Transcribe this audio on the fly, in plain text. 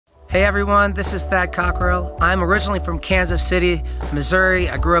Hey everyone, this is Thad Cockrell. I'm originally from Kansas City, Missouri.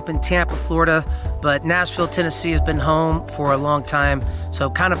 I grew up in Tampa, Florida, but Nashville, Tennessee has been home for a long time, so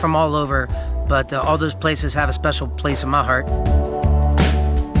kind of from all over, but all those places have a special place in my heart.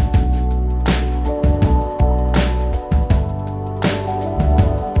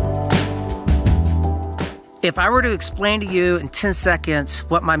 If I were to explain to you in 10 seconds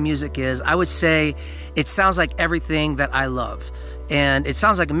what my music is, I would say it sounds like everything that I love. And it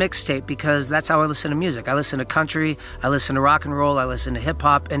sounds like a mixtape because that's how I listen to music. I listen to country, I listen to rock and roll, I listen to hip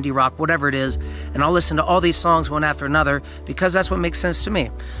hop, indie rock, whatever it is. And I'll listen to all these songs one after another because that's what makes sense to me.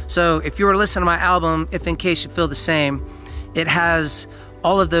 So if you were listening to my album, If In Case You Feel the Same, it has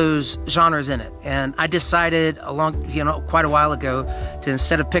all of those genres in it. And I decided quite a while ago to,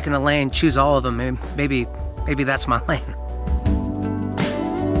 instead of picking a lane, choose all of them. Maybe that's my lane.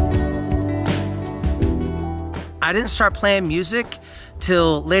 I didn't start playing music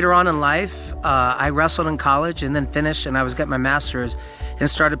till later on in life. I wrestled in college and then finished, and I was getting my master's and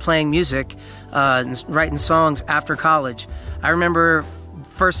started playing music and writing songs after college. I remember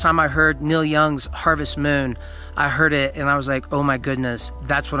first time I heard Neil Young's Harvest Moon, I heard it and I was like, oh my goodness,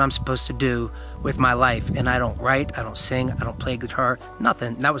 that's what I'm supposed to do with my life. And I don't write, I don't sing, I don't play guitar,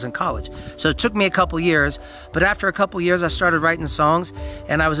 nothing. That was in college. So it took me a couple years, but after a couple years I started writing songs,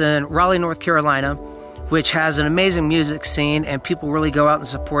 and I was in Raleigh, North Carolina, which has an amazing music scene and people really go out and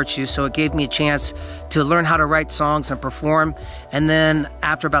support you. So it gave me a chance to learn how to write songs and perform. And then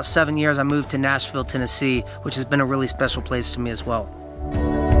after about 7 years, I moved to Nashville, Tennessee, which has been a really special place to me as well.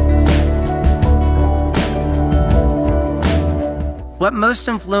 What most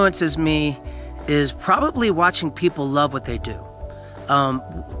influences me is probably watching people love what they do.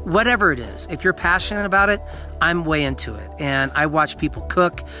 Whatever it is, if you're passionate about it, I'm way into it. And I watch people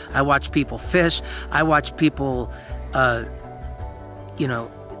cook, I watch people fish, I watch people,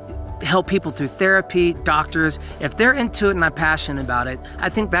 help people through therapy, doctors. If they're into it and I'm passionate about it, I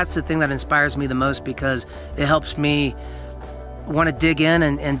think that's the thing that inspires me the most because it helps me want to dig in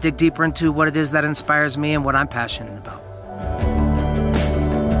and dig deeper into what it is that inspires me and what I'm passionate about.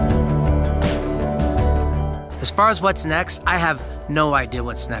 As far as what's next, I have no idea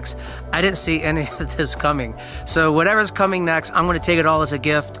what's next. I didn't see any of this coming. So whatever's coming next, I'm going to take it all as a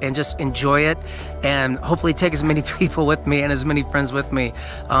gift and just enjoy it, and hopefully take as many people with me and as many friends with me,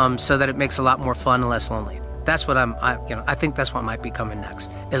 so that it makes a lot more fun and less lonely. That's what I think that's what might be coming next,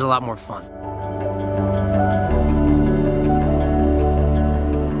 is a lot more fun.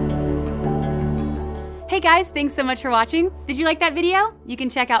 Hey guys, thanks so much for watching. Did you like that video? You can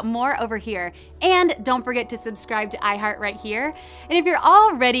check out more over here. And don't forget to subscribe to iHeart right here. And if you're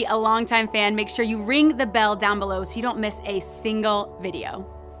already a longtime fan, make sure you ring the bell down below so you don't miss a single video.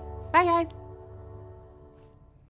 Bye guys.